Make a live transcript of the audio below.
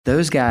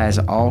Those guys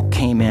all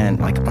came in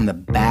like on the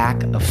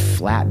back of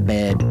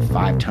flatbed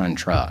 5-ton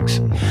trucks.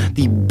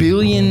 The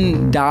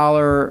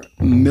billion-dollar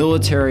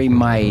military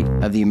might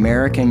of the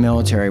American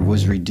military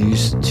was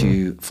reduced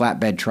to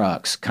flatbed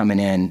trucks coming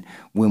in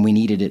when we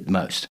needed it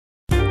most.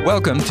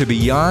 Welcome to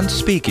Beyond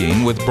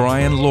Speaking with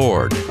Brian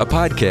Lord, a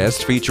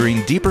podcast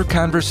featuring deeper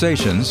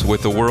conversations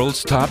with the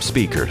world's top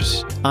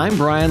speakers. I'm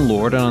Brian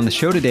Lord, and on the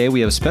show today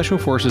we have Special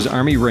Forces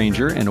Army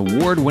Ranger and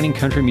award-winning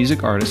country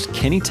music artist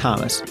Kenny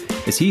Thomas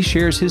as he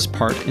shares his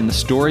part in the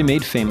story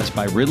made famous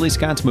by Ridley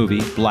Scott's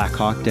movie Black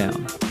Hawk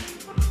Down.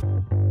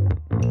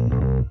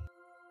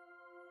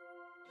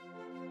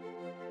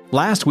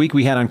 Last week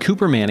we had on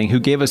Cooper Manning, who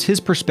gave us his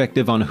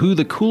perspective on who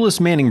the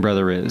coolest Manning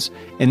brother is.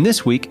 And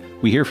this week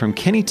we hear from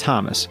Kenny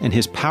Thomas and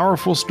his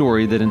powerful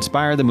story that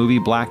inspired the movie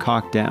Black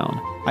Hawk Down.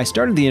 I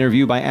started the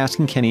interview by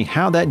asking Kenny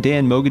how that day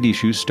in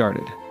Mogadishu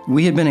started.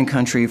 We had been in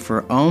country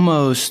for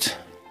almost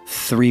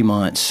 3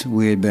 months.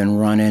 We had been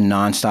running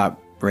nonstop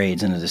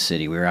raids into the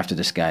city. We were after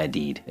this guy,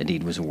 Adid.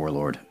 Adid was a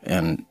warlord,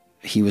 and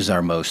he was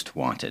our most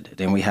wanted.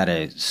 Then we had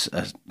a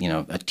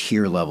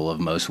tier level of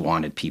most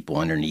wanted people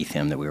underneath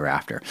him that we were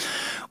after.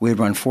 We had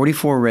run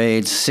 44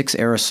 raids, 6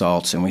 air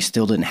assaults, and we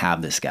still didn't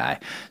have this guy.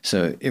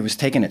 So it was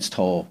taking its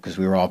toll because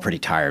we were all pretty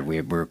tired.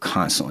 We were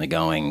constantly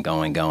going.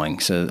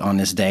 So on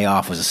this day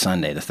off was a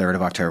Sunday. The 3rd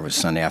of October was a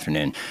Sunday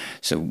afternoon.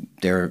 So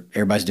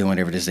everybody's doing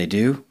whatever it is they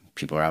do.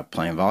 People are out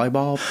playing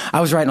volleyball.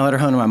 I was writing a letter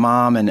home to my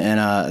mom, and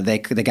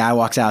the guy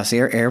walks out of the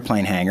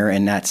airplane hangar,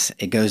 and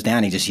it goes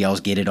down. He just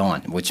yells, "Get it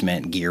on," which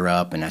meant gear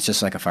up, and that's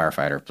just like a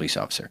firefighter or police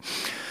officer.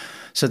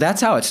 So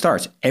that's how it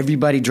starts.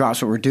 Everybody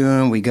drops what we're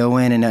doing. We go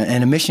in,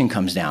 and a mission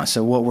comes down.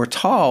 So what we're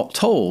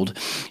told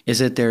is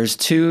that there's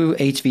 2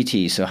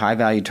 HVTs, so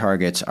high-value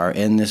targets, are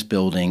in this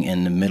building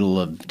in the middle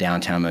of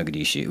downtown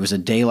Mogadishu. It was a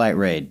daylight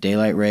raid.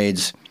 Daylight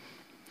raids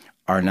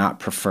are not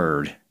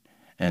preferred.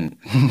 And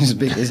it's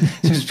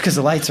because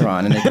the lights are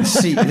on and they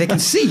can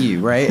see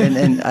you, right?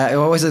 And I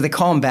always say they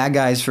call them bad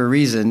guys for a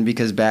reason,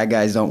 because bad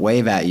guys don't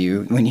wave at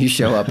you when you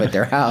show up at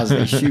their house.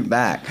 They shoot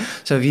back.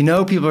 So if you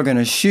know people are going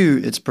to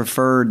shoot, it's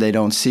preferred they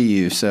don't see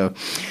you. So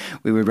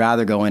we would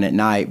rather go in at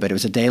night, but it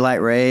was a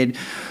daylight raid.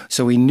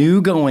 So we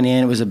knew going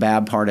in it was a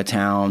bad part of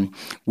town.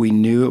 We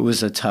knew it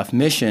was a tough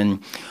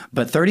mission.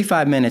 But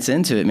 35 minutes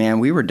into it,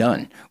 man, we were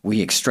done.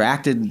 We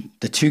extracted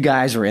the 2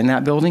 guys who were in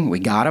that building. We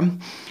got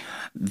them.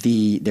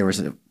 There was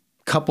a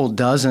couple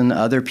dozen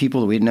other people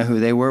that we didn't know who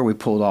they were. We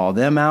pulled all of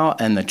them out,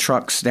 and the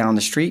trucks down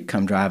the street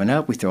come driving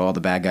up. We throw all the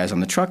bad guys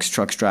on the trucks.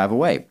 Trucks drive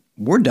away.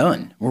 We're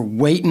done. We're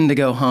waiting to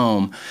go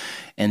home.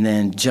 And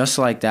then just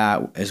like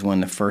that is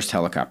when the first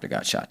helicopter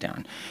got shot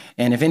down.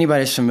 And if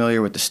anybody's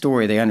familiar with the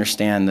story, they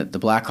understand that the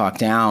Black Hawk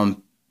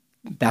Down,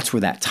 that's where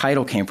that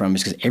title came from,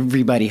 is because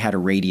everybody had a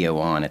radio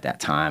on at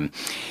that time,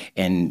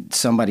 and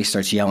somebody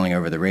starts yelling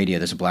over the radio,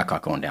 "There's a Black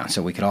Hawk going down,"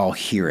 so we could all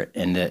hear it.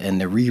 And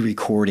the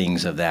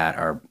re-recordings of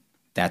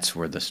that's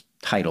where the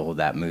title of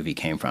that movie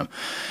came from.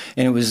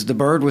 And the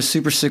bird was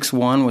Super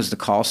 6-1 was the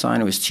call sign.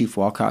 It was Chief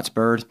Walcott's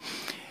bird.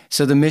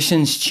 So the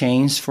mission's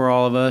changed for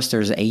all of us.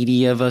 There's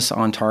 80 of us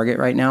on target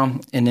right now,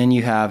 and then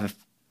you have,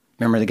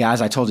 remember the guys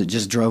I told you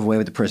just drove away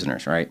with the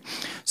prisoners, right?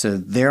 So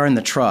they're in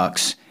the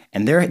trucks.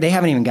 And they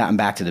haven't even gotten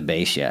back to the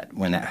base yet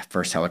when that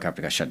first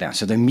helicopter got shut down.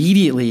 So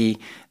immediately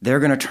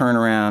they're going to turn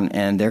around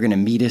and they're going to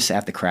meet us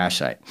at the crash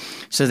site.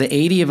 So the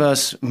 80 of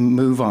us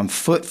move on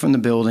foot from the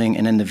building,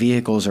 and then the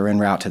vehicles are en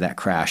route to that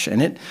crash.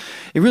 And it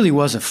really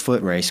was a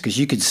foot race, because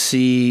you could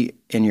see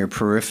in your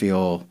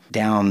peripheral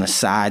down the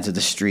sides of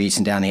the streets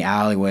and down the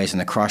alleyways and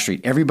the cross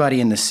street,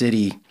 everybody in the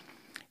city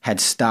had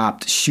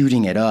stopped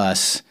shooting at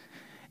us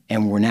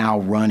and were now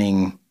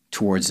running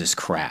towards this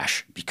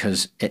crash.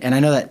 And I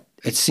know that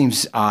it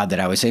seems odd that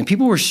I was saying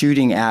people were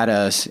shooting at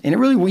us, and it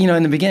really,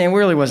 in the beginning, it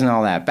really wasn't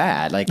all that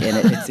bad. Like, and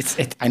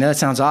I know that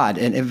sounds odd,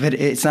 but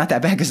it's not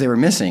that bad because they were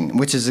missing,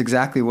 which is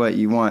exactly what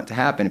you want to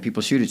happen if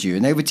people shoot at you.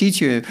 And they would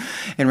teach you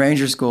in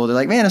Ranger School. They're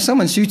like, man, if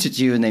someone shoots at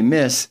you and they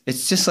miss,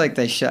 it's just like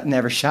they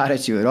never shot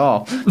at you at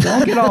all.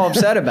 Don't get all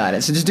upset about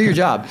it. So just do your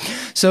job.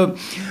 So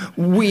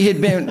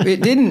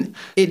it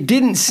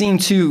didn't seem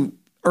too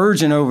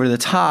urgent over the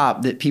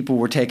top that people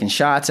were taking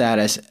shots at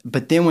us.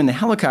 But then when the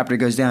helicopter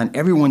goes down,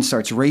 everyone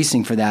starts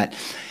racing for that.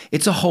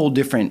 It's a whole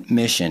different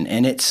mission.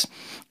 And it's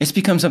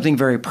become something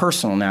very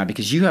personal now,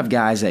 because you have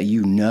guys that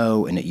you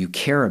know and that you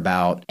care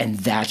about, and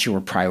that's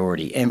your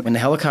priority. And when the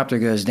helicopter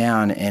goes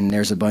down and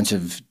there's a bunch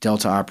of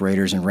Delta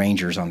operators and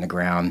Rangers on the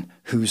ground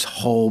whose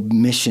whole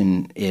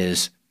mission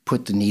is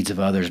put the needs of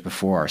others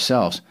before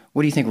ourselves,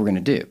 what do you think we're going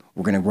to do?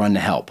 We're going to run to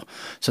help.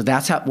 So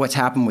that's what's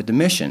happened with the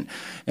mission.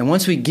 And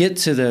once we get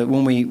to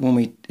when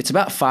we it's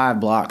about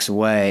 5 blocks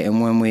away, and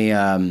when we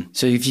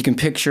so if you can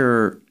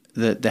picture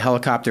the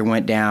helicopter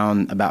went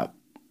down about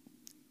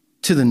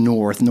to the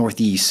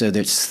northeast, so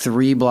there's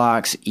 3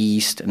 blocks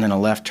east and then a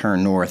left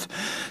turn north.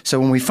 So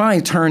when we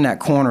finally turned that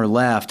corner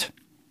left,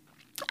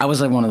 I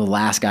was like one of the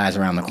last guys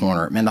around the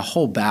corner. Man, the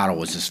whole battle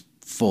was just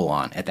full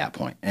on at that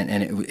point. And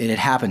it had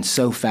happened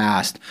so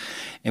fast,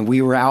 and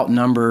we were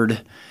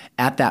outnumbered,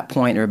 At that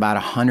point, there were about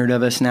 100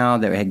 of us now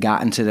that had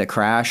gotten to the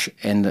crash,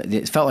 and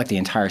it felt like the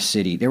entire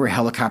city. There were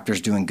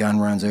helicopters doing gun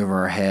runs over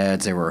our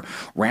heads. There were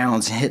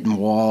rounds hitting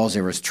walls.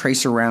 There was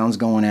tracer rounds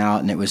going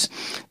out, and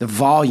the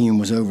volume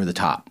was over the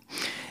top.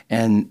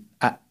 And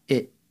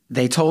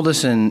they told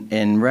us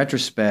in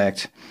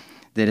retrospect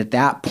that at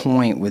that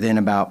point, within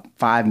about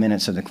 5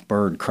 minutes of the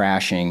bird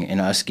crashing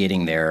and us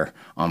getting there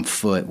on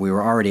foot, we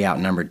were already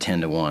outnumbered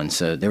 10-1.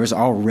 So there was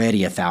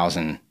already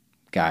 1,000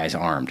 guys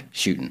armed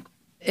shooting.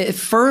 At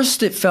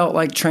first, it felt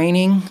like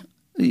training.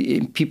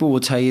 People will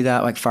tell you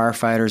that, like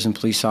firefighters and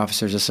police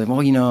officers. They say, well,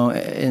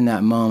 in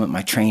that moment,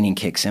 my training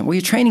kicks in. Well,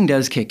 your training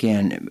does kick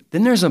in.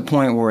 Then there's a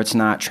point where it's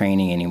not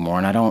training anymore,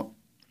 and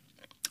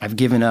I've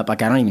given up.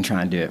 Like, I don't even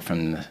try and do it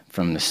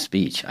from the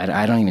speech.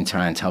 I don't even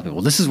try and tell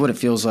people, this is what it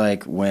feels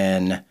like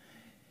when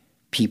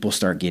people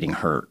start getting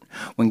hurt.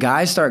 When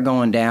guys start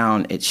going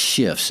down, it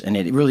shifts, and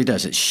it really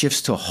does. It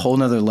shifts to a whole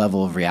nother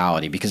level of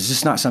reality because it's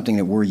just not something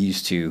that we're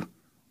used to.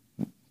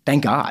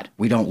 Thank God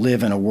we don't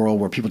live in a world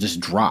where people just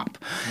drop.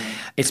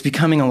 It's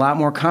becoming a lot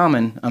more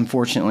common,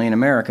 unfortunately, in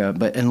America.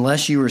 But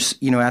unless you were,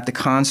 at the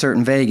concert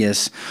in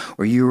Vegas,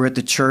 or you were at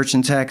the church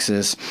in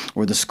Texas,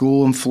 or the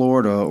school in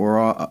Florida, or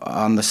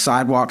on the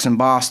sidewalks in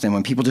Boston,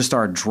 when people just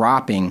started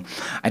dropping,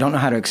 I don't know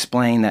how to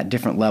explain that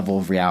different level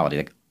of reality.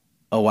 Like,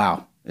 oh,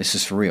 wow, this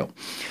is for real.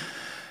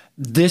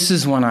 This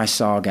is when I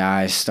saw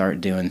guys start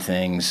doing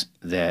things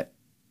that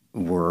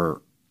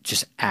were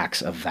just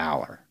acts of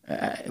valor.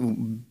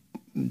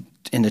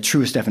 In the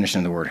truest definition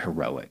of the word,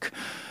 heroic.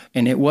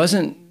 And it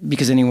wasn't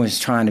because anyone was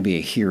trying to be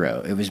a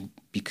hero. It was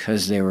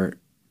because they were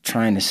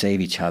trying to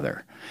save each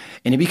other.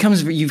 And you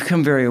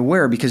become very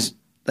aware because,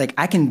 like,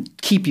 I can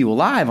keep you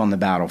alive on the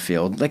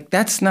battlefield. Like,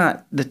 that's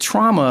not the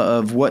trauma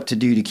of what to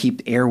do to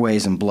keep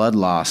airways and blood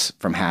loss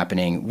from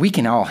happening. We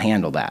can all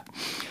handle that.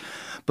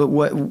 But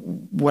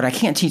what I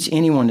can't teach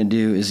anyone to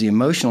do is the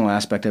emotional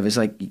aspect of it. Is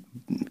like,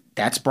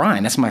 that's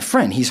Brian. That's my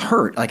friend. He's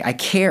hurt. Like, I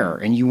care.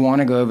 And you want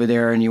to go over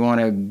there and you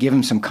want to give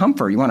him some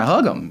comfort. You want to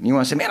hug him. You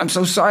want to say, man, I'm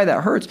so sorry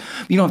that hurts.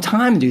 You don't have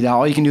time to do that.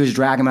 All you can do is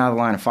drag him out of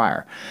the line of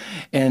fire.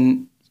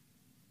 And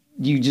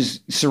you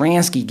just,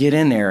 Saransky, get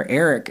in there.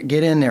 Eric,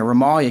 get in there.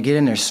 Ramalia, get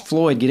in there.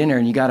 Floyd, get in there.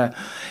 And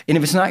and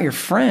if it's not your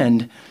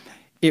friend,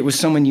 it was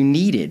someone you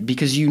needed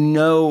because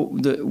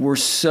that we're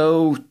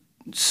so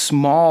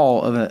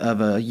small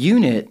of a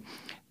unit.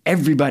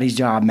 Everybody's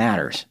job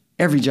matters.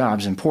 Every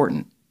job's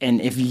important.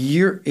 And if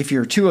your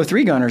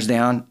 203 gunner's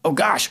down, oh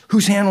gosh,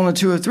 who's handling the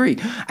 203?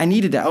 I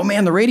needed that. Oh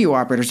man, the radio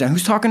operator's down.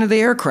 Who's talking to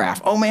the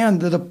aircraft? Oh man,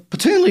 the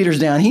platoon leader's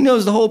down. He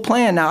knows the whole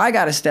plan. Now I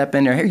got to step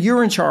in there. Here,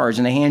 you're in charge,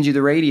 and they hand you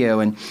the radio.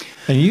 And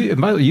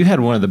you had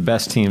one of the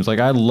best teams. Like,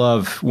 I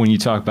love when you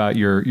talk about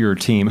your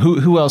team.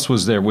 Who else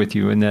was there with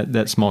you in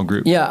that small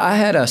group? Yeah, I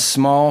had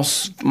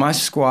my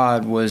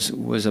squad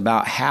was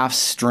about half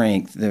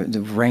strength.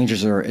 The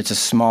Rangers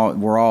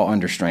we're all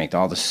under strength.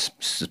 All the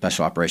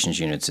special operations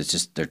units, it's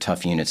just, they're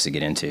tough units to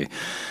get into.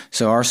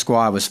 So our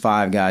squad was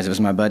 5 guys. It was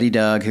my buddy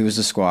Doug, who was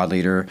the squad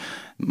leader,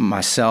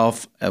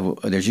 myself.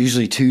 There's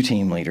usually 2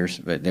 team leaders,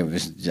 but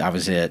I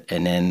was it.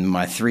 And then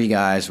my 3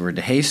 guys were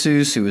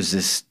DeJesus, who was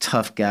this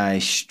tough guy,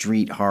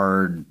 street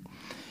hard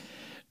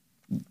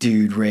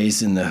dude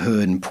raised in the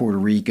hood in Puerto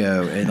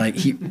Rico, and like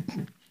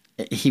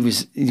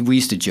we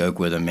used to joke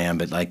with him, man,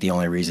 but like the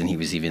only reason he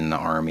was even in the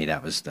Army,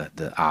 that was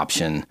the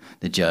option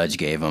the judge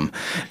gave him.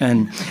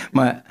 And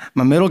my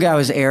middle guy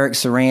was Eric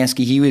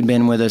Saransky. He had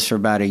been with us for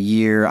about a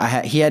year.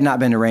 He had not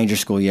been to Ranger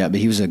School yet, but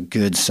he was a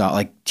good,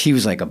 he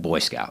was like a Boy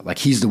Scout. Like,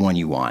 he's the one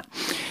you want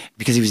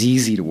because he was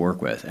easy to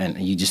work with,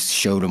 and you just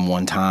showed him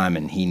one time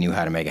and he knew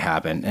how to make it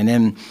happen. And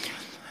then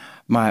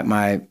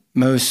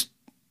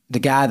the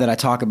guy that I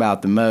talk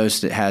about the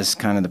most that has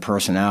kind of the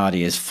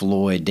personality is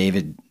Floyd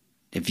David.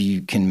 If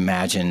you can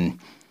imagine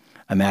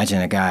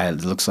a guy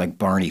that looks like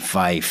Barney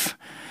Fife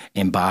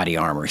in body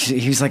armor.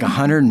 He's like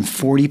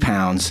 140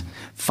 pounds,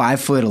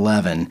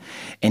 5'11",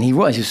 and he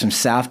was from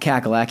South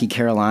Kakalaki,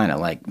 Carolina,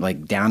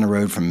 like down the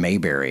road from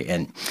Mayberry,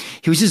 and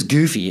he was just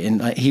goofy,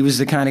 and he was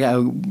the kind of guy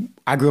who,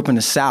 I grew up in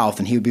the South,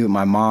 and he would be what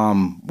my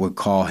mom would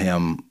call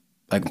him.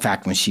 Like, in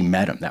fact, when she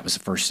met him, that was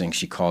the first thing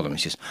she called him.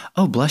 She says,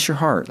 "Oh, bless your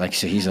heart." Like,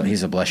 so he's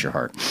a bless your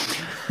heart.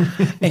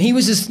 And he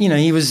was just,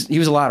 he was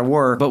a lot of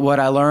work. But what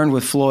I learned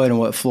with Floyd and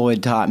what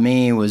Floyd taught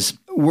me was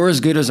we're as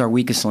good as our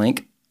weakest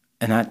link.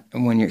 And that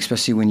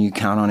especially when you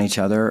count on each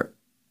other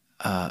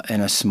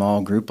in a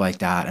small group like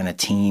that, in a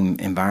team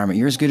environment,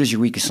 you're as good as your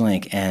weakest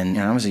link. And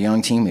I was a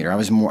young team leader.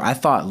 I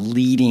thought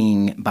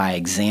leading by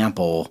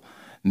example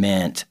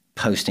meant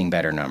posting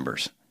better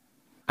numbers.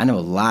 I know a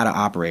lot of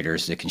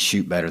operators that can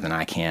shoot better than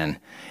I can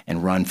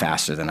and run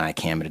faster than I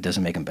can, but it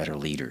doesn't make them better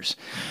leaders.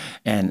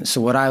 And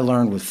so what I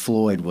learned with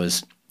Floyd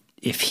was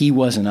if he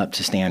wasn't up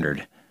to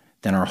standard,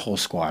 then our whole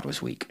squad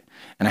was weak.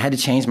 And I had to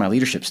change my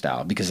leadership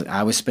style because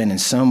I was spending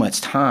so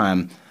much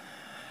time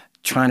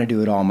trying to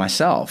do it all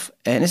myself.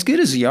 And as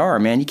good as you are,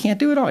 man, you can't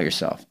do it all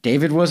yourself.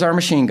 David was our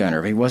machine gunner.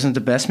 If he wasn't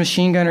the best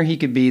machine gunner he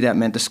could be, that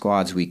meant the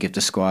squad's weak. If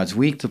the squad's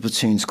weak, the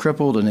platoon's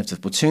crippled. And if the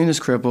platoon is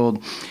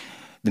crippled,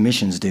 the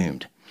mission's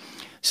doomed.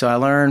 So I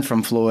learned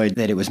from Floyd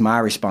that it was my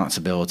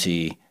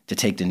responsibility to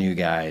take the new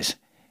guys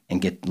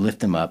and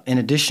lift them up. In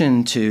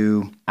addition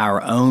to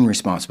our own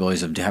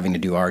responsibilities of having to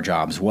do our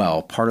jobs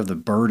well, part of the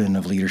burden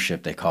of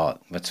leadership, they call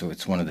it,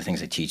 it's one of the things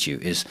they teach you,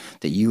 is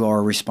that you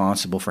are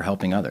responsible for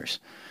helping others.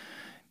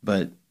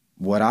 But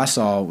what I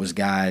saw was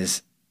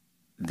guys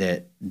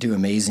that do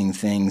amazing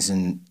things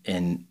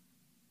and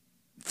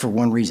for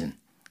one reason.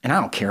 And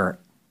I don't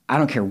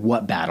care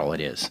what battle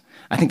it is.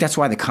 I think that's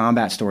why the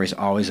combat story is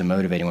always a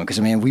motivating one. Because,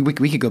 I mean, we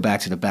could go back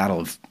to the Battle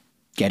of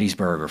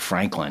Gettysburg or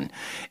Franklin,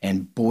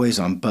 and boys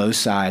on both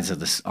sides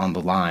on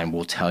the line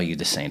will tell you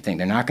the same thing.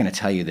 They're not going to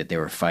tell you that they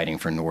were fighting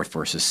for North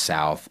versus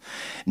South.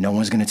 No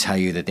one's going to tell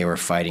you that they were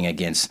fighting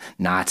against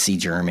Nazi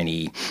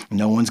Germany.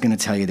 No one's going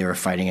to tell you they were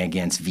fighting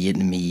against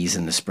Vietnamese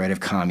and the spread of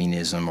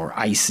communism or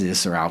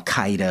ISIS or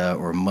Al-Qaeda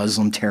or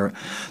Muslim terror.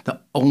 The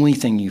only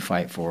thing you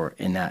fight for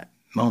in that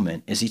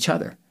moment is each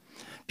other,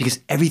 because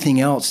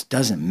everything else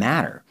doesn't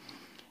matter.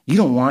 You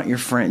don't want your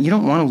friend. You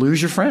don't want to lose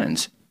your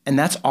friends, and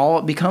that's all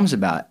it becomes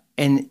about.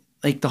 And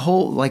like the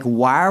whole, like,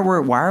 why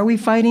are we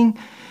fighting?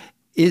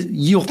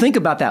 You'll think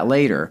about that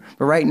later,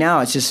 but right now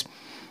it's just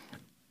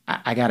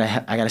I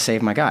gotta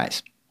save my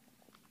guys.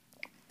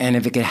 And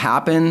if it could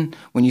happen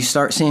when you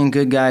start seeing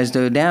good guys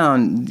go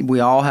down, we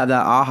all have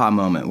that aha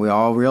moment. We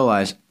all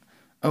realize,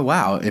 oh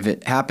wow, if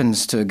it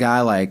happens to a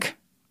guy like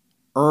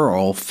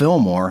Earl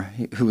Fillmore,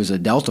 who was a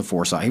Delta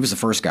Force, he was the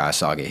first guy I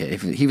saw get hit.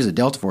 If he was a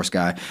Delta Force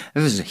guy,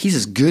 he's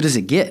as good as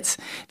it gets.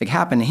 If it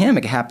happened to him,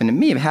 it could happen to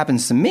me. If it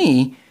happens to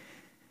me,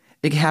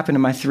 it could happen to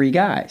my 3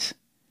 guys.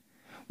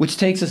 Which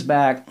takes us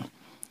back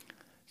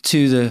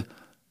to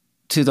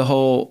the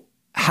whole,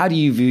 how do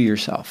you view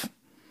yourself?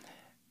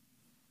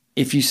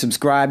 If you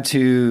subscribe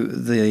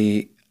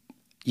to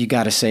you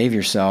got to save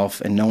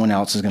yourself and no one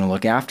else is going to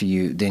look after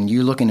you, then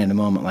you're looking at a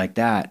moment like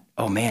that,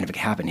 oh man, if it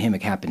happened to him, it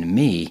could happen to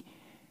me,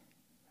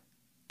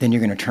 then you're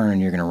going to turn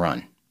and you're going to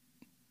run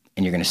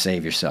and you're going to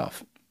save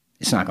yourself.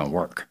 It's not going to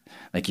work.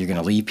 Like, you're going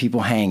to leave people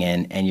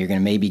hanging and you're going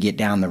to maybe get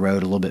down the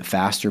road a little bit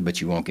faster,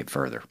 but you won't get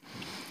further.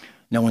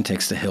 No one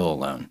takes the hill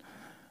alone.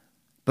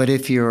 But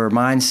if your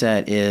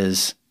mindset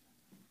is,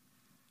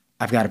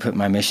 I've got to put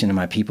my mission and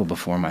my people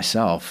before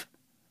myself,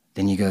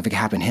 then you go, if it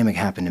happened to him, it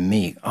happened to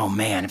me. Oh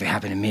man, if it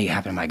happened to me, it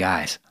happened to my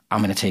guys.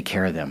 I'm going to take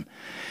care of them.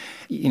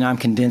 I'm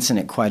condensing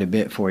it quite a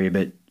bit for you,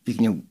 but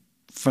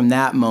from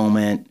that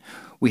moment,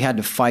 we had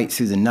to fight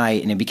through the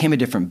night, and it became a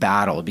different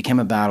battle. It became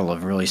a battle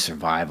of really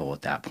survival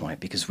at that point,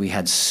 because we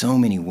had so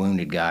many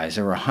wounded guys.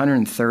 There were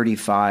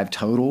 135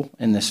 total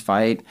in this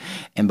fight,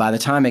 and by the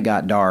time it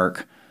got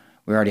dark,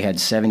 we already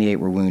had 78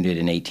 were wounded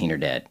and 18 are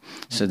dead.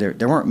 So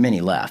there weren't many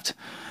left.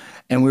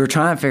 And we were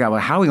trying to figure out, well,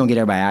 how are we going to get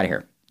everybody out of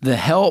here? The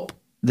help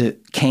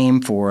that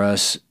came for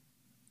us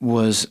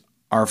was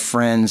our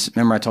friends.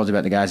 Remember I told you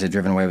about the guys that had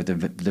driven away with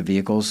the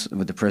vehicles,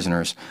 with the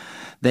prisoners?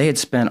 They had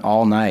spent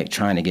all night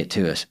trying to get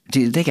to us.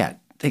 Dude, they got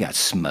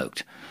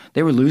smoked.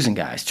 They were losing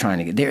guys trying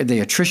to get. The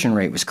attrition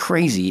rate was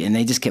crazy, and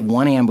they just kept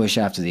one ambush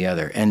after the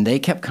other, and they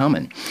kept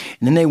coming.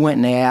 And then they went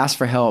and they asked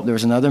for help. There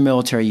was another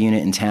military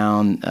unit in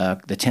town.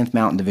 The 10th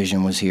Mountain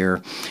Division was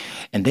here,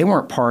 and they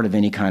weren't part of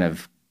any kind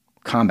of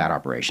combat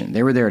operation.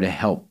 They were there to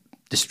help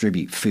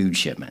distribute food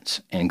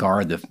shipments and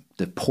guard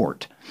the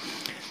port.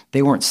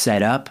 They weren't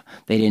set up.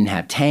 They didn't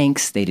have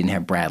tanks. They didn't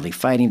have Bradley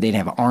fighting. They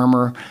didn't have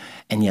armor.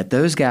 And yet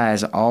those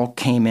guys all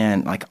came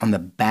in like on the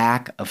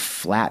back of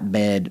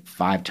flatbed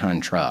 5-ton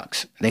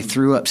trucks. They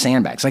threw up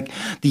sandbags. Like,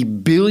 the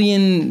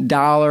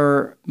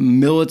billion-dollar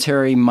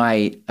military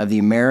might of the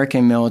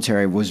American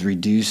military was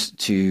reduced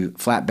to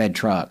flatbed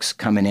trucks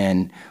coming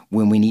in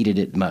when we needed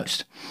it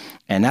most.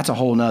 And that's a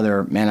whole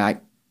nother,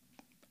 man,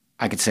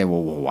 I could say,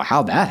 well,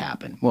 how'd that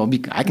happen? Well,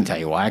 I can tell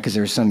you why, because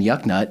there's some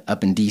yuck nut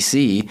up in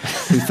D.C.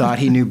 who thought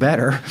he knew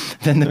better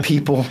than the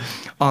people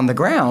on the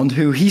ground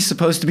who he's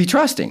supposed to be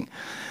trusting.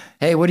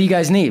 Hey, what do you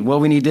guys need? Well,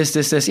 we need this,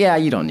 this, this. Yeah,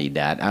 you don't need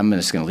that. I'm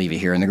just going to leave it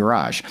here in the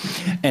garage.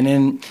 And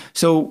then,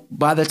 so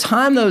by the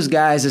time those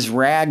guys, this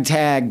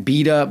ragtag,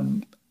 beat up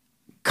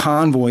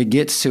convoy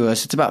gets to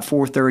us, it's about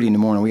 4:30 in the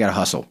morning. We got to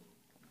hustle.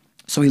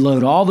 So we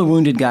load all the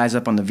wounded guys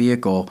up on the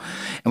vehicle,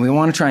 and we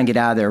want to try and get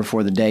out of there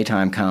before the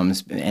daytime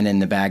comes, and then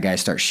the bad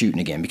guys start shooting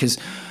again, because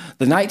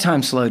the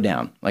nighttime slowed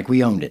down. Like,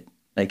 we owned it.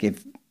 Like,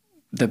 if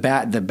the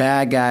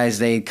bad guys,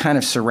 they kind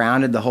of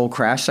surrounded the whole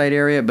crash site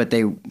area, but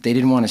they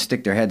didn't want to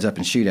stick their heads up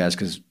and shoot at us,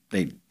 because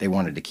they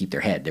wanted to keep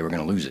their head. They were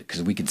going to lose it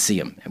because we could see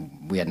them,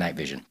 and we had night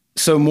vision.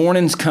 So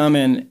morning's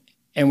coming,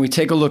 and we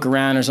take a look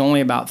around. There's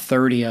only about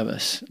 30 of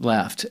us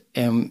left,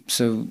 and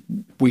so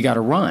we got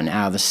to run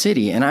out of the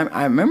city. And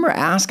I remember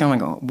asking, I'm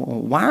like, oh,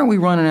 well, why aren't we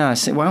running out of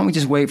the city? Why don't we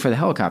just wait for the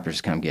helicopters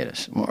to come get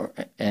us?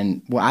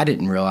 And what I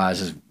didn't realize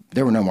is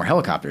there were no more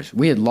helicopters.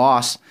 We had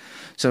lost.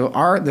 So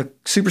the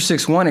Super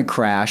 6-1 had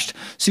crashed.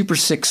 Super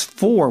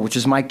 6-4, which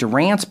is Mike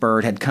Durant's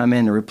bird, had come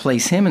in to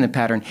replace him in the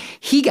pattern.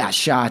 He got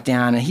shot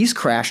down, and he's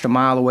crashed a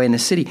mile away in the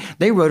city.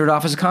 They wrote it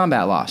off as a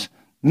combat loss.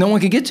 No one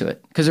could get to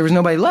it because there was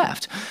nobody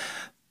left.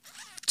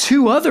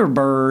 2 other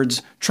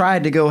birds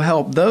tried to go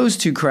help those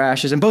 2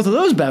 crashes, and both of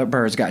those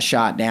birds got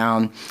shot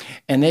down,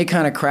 and they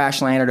kind of crash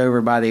landed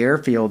over by the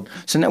airfield.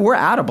 So now we're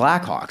out of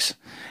Blackhawks,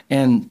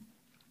 and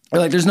we're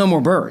like, there's no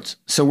more birds,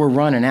 so we're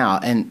running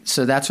out. And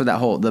so that's what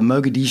the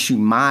Mogadishu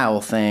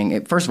mile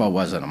thing, first of all, it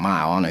wasn't a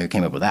mile. I don't know who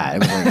came up with that.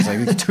 It was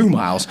like 2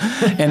 miles.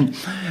 And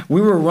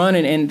we were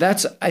running, and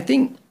I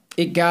think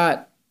it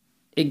got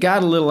a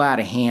little out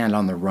of hand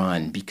on the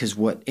run, because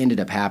what ended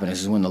up happening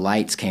is when the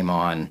lights came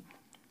on,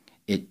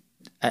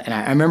 and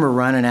I remember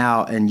running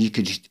out, and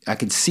I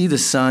could see the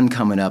sun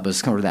coming up. It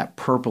was kind of that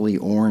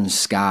purpley orange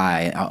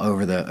sky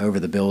over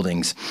the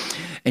buildings,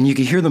 and you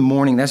could hear the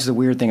morning. That's the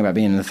weird thing about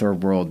being in the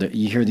third world. That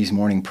you hear these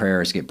morning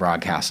prayers get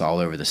broadcast all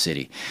over the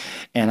city.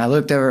 And I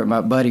looked over at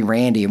my buddy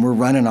Randy, and we're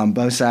running on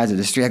both sides of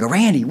the street. I go,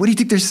 Randy, what do you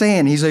think they're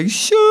saying? He's like,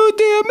 shoot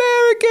the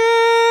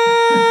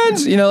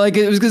Americans! Like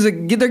it was because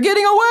they're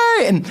getting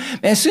away. And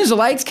as soon as the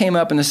lights came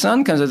up and the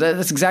sun comes up,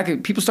 that's exactly,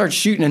 people started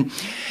shooting. And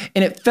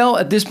it felt,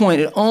 at this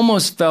point, it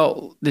almost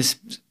felt this,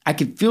 I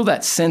could feel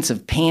that sense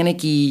of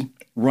panicky,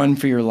 run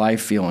for your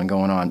life feeling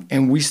going on.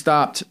 And we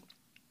stopped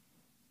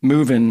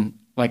moving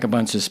like a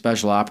bunch of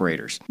special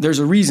operators. There's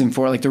a reason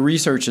for it. Like, the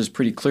research is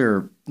pretty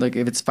clear. Like,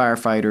 if it's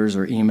firefighters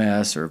or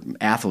EMS or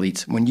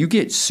athletes, when you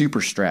get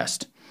super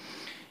stressed,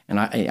 and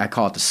I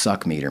call it the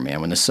suck meter,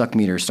 man. When the suck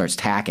meter starts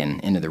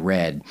tacking into the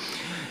red,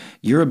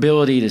 your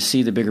ability to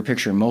see the bigger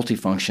picture and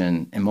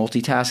multifunction and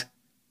multitask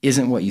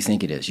isn't what you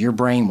think it is. Your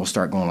brain will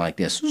start going like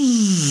this,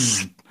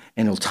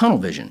 and it'll tunnel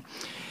vision,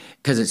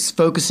 because it's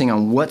focusing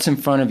on what's in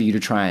front of you to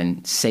try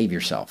and save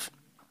yourself.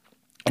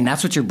 And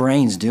that's what your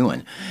brain's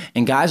doing.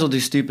 And guys will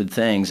do stupid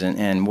things.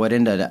 And what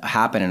ended up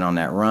happening on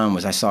that run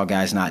was I saw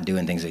guys not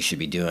doing things they should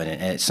be doing.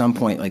 And at some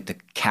point, like, the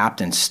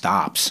captain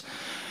stops,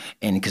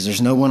 and because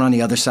there's no one on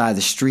the other side of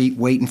the street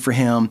waiting for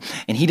him,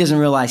 and he doesn't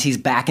realize he's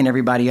backing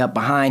everybody up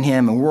behind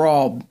him, and we're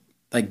all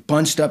like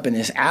bunched up in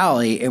this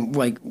alley, and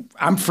like,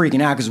 I'm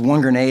freaking out because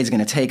one grenade's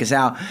going to take us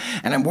out,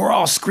 and we're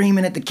all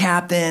screaming at the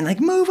captain, like,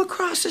 move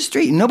across the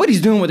street. And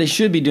nobody's doing what they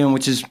should be doing,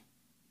 which is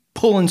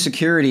pulling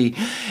security.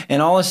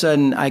 And all of a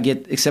sudden I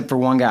get, except for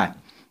one guy,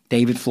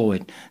 David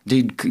Floyd,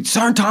 dude,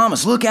 Sergeant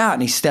Thomas, look out.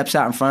 And he steps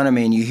out in front of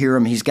me, and you hear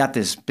him. He's got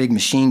this big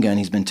machine gun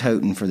he's been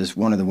toting for this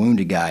one of the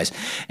wounded guys.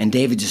 And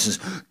David just says,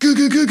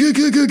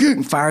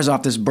 and fires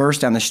off this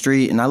burst down the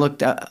street. And I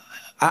looked up,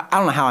 I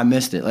don't know how I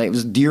missed it. Like, it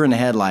was deer in the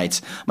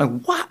headlights. I'm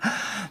like, what?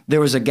 There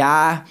was a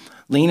guy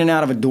leaning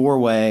out of a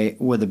doorway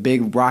with a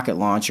big rocket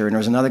launcher, and there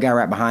was another guy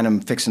right behind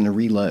him fixing to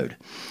reload.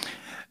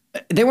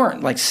 They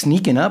weren't like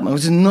sneaking up. It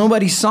was just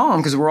nobody saw him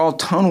because we're all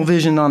tunnel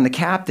visioned on the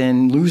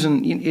captain,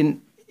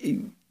 losing.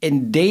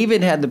 And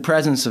David had the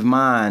presence of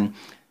mind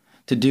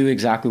to do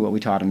exactly what we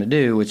taught him to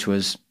do, which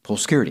was pull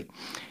security.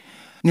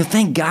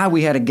 Thank God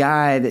we had a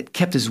guy that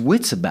kept his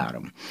wits about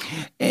him.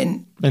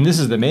 And this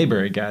is the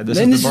Mayberry guy. This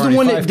is the Barney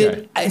one Fife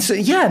that guy. So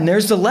yeah, and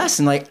there's the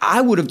lesson. Like,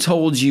 I would have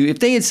told you, if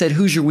they had said,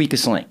 who's your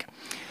weakest link?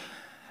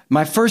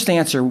 My first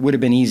answer would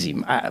have been easy.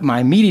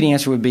 My immediate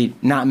answer would be,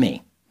 not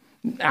me.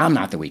 I'm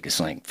not the weakest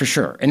link, for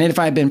sure. And then if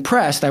I had been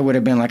pressed, I would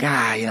have been like,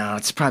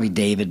 it's probably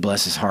David,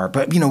 bless his heart.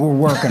 But, we're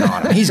working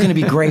on him. He's going to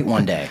be great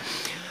one day.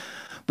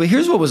 But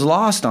here's what was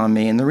lost on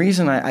me, and the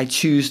reason I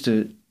choose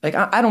to, like,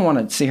 I don't want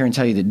to sit here and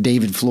tell you that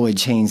David Floyd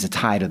changed the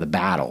tide of the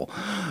battle,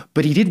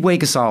 but he did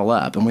wake us all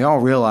up, and we all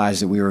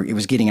realized that it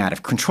was getting out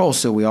of control,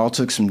 so we all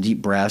took some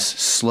deep breaths,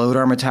 slowed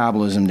our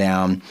metabolism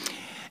down,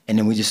 and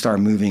then we just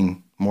started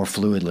moving more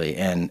fluidly,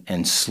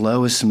 and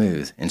slow is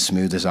smooth, and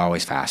smooth is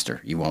always faster.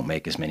 You won't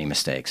make as many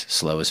mistakes.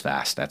 Slow is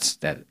fast. That's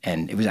that.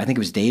 And I think it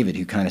was David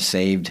who kind of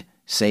saved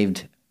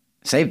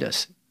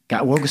us.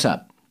 Woke us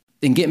up.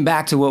 And getting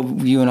back to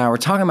what you and I were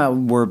talking about,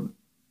 were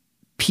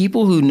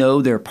people who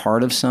know they're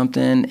part of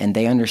something and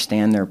they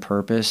understand their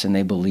purpose and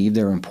they believe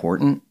they're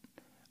important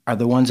are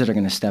the ones that are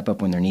going to step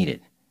up when they're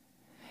needed.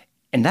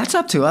 And that's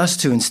up to us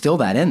to instill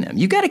that in them.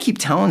 You got to keep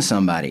telling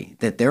somebody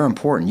that they're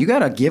important. You got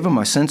to give them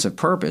a sense of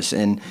purpose.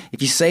 And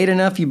if you say it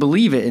enough, you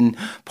believe it. And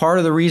part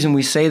of the reason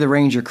we say the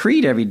Ranger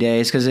Creed every day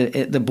is because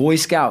the Boy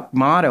Scout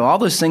motto, all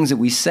those things that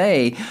we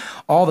say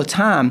all the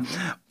time,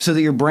 so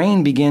that your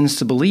brain begins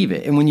to believe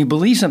it. And when you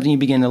believe something, you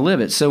begin to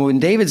live it. So when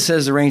David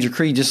says the Ranger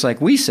Creed, just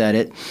like we said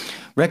it,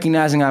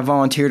 recognizing I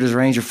volunteered as a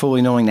ranger,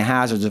 fully knowing the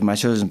hazards of my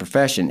chosen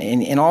profession,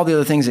 and all the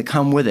other things that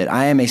come with it.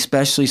 I am a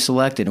specially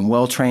selected and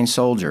well-trained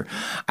soldier.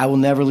 I will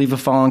never leave a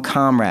fallen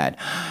comrade.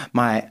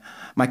 My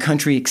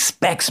country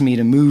expects me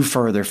to move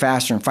further,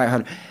 faster, and fight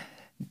harder.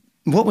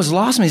 What was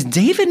lost to me is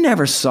David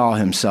never saw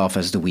himself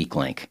as the weak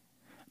link.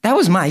 That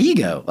was my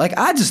ego. Like,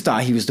 I just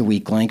thought he was the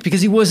weak link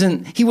because he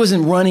wasn't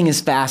running as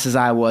fast as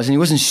I was, and he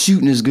wasn't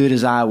shooting as good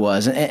as I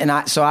was.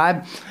 So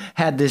I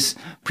had this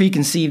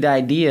preconceived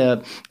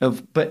idea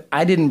but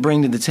I didn't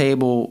bring to the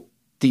table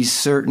these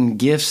certain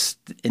gifts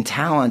and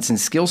talents and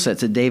skill sets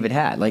that David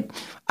had. Like,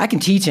 I can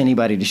teach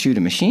anybody to shoot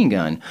a machine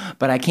gun,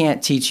 but I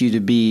can't teach you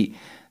to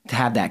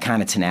have that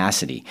kind of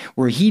tenacity,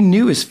 where he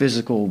knew his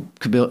physical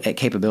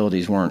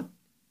capabilities weren't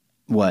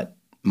what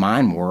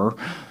mine were.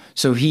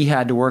 So he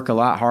had to work a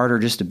lot harder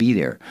just to be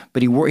there.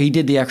 But he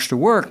did the extra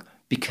work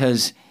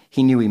because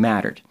he knew he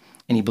mattered.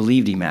 and he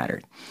believed he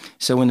mattered.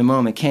 So when the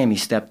moment came, he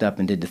stepped up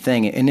and did the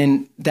thing.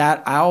 And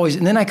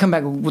then I come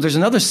back, well, there's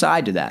another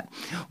side to that.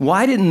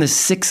 Why didn't the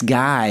 6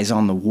 guys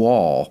on the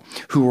wall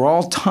who were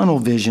all tunnel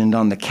visioned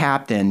on the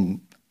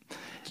captain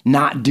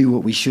not do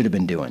what we should have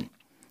been doing?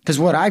 Because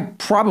what I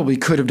probably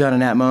could have done in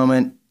that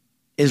moment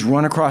is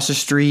run across the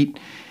street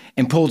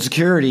and pulled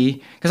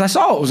security, because I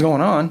saw what was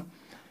going on.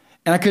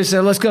 And I could have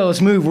said, let's go,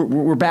 let's move,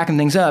 we're backing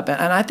things up.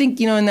 And I think,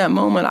 in that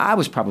moment, I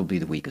was probably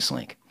the weakest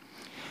link,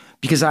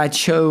 because I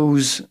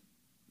chose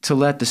to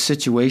let the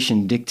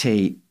situation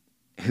dictate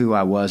who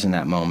I was in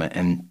that moment.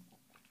 And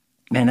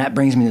man, that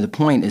brings me to the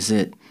point is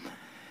that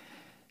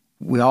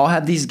we all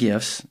have these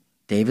gifts.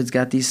 David's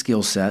got these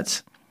skill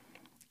sets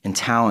and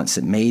talents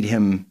that made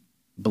him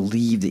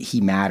believe that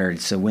he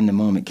mattered. So when the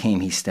moment came,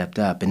 he stepped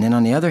up. And then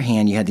on the other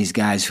hand, you had these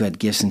guys who had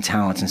gifts and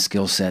talents and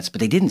skill sets, but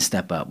they didn't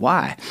step up.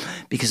 Why?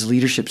 Because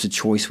leadership's a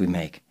choice we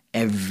make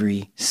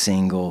every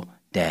single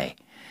day.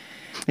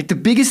 Like, the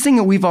biggest thing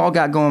that we've all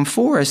got going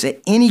for us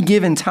at any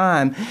given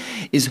time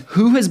is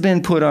who has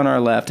been put on our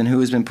left and who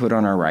has been put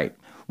on our right.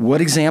 What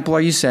example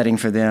are you setting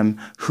for them?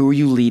 Who are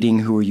you leading?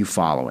 Who are you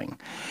following?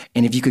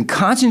 And if you can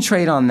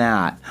concentrate on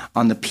that,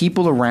 on the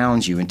people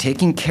around you and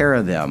taking care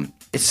of them,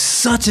 it's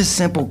such a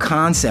simple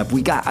concept.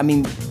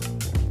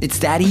 It's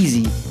that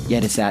easy,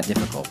 yet it's that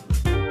difficult.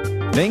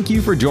 Thank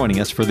you for joining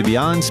us for the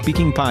Beyond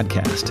Speaking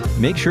podcast.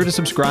 Make sure to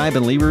subscribe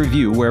and leave a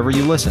review wherever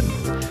you listen.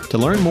 To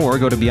learn more,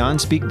 go to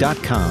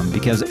BeyondSpeak.com,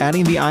 because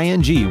adding the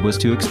ing was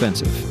too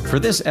expensive. For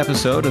this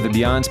episode of the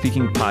Beyond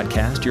Speaking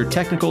podcast, your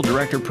technical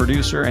director,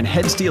 producer, and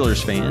head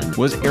Steelers fan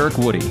was Eric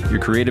Woody. Your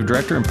creative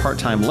director and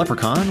part-time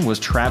leprechaun was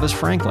Travis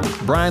Franklin.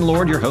 Brian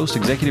Lord, your host,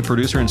 executive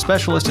producer, and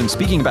specialist in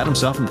speaking about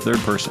himself in the third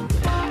person.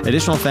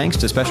 Additional thanks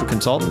to special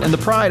consultant and the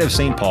pride of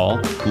St.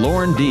 Paul,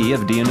 Lauren D.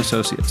 of D &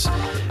 Associates.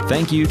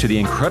 Thank you to the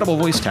incredible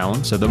voice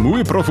talents of the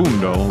muy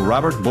profundo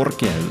Robert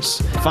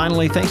Borquez.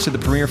 Finally, thanks to the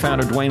premier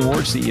founder Dwayne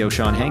Ward, CEO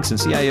Sean Hanks, and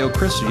CIO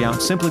Chris Yount,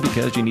 simply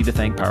because you need to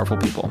thank powerful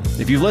people.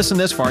 If you've listened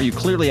this far, you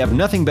clearly have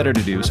nothing better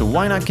to do, so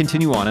why not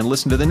continue on and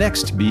listen to the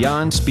next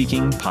Beyond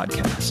Speaking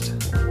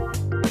podcast?